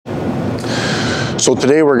So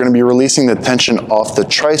today we're going to be releasing the tension off the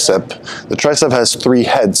tricep. The tricep has 3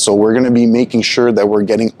 heads, so we're going to be making sure that we're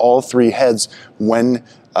getting all 3 heads when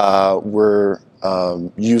we're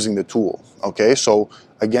using the tool. Okay, so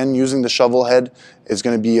again, using the shovel head is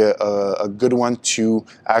going to be a good one to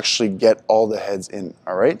actually get all the heads in.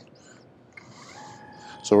 All right,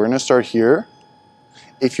 so we're going to start here.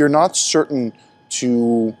 If you're not certain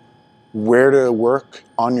to where to work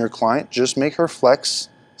on your client, just make her flex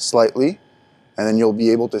slightly, and then you'll be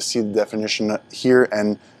able to see the definition here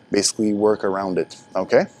and basically work around it,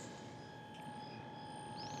 okay?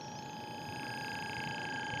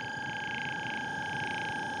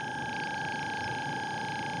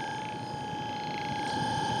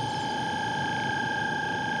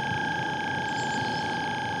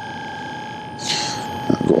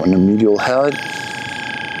 Go in the medial head.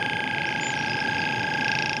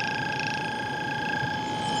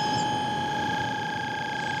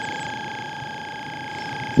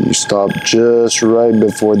 You stop just right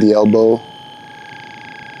before the elbow.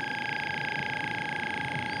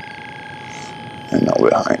 And now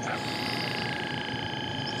behind.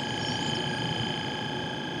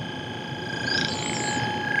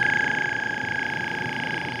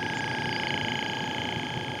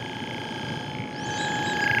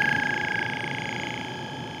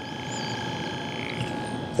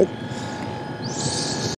 Good.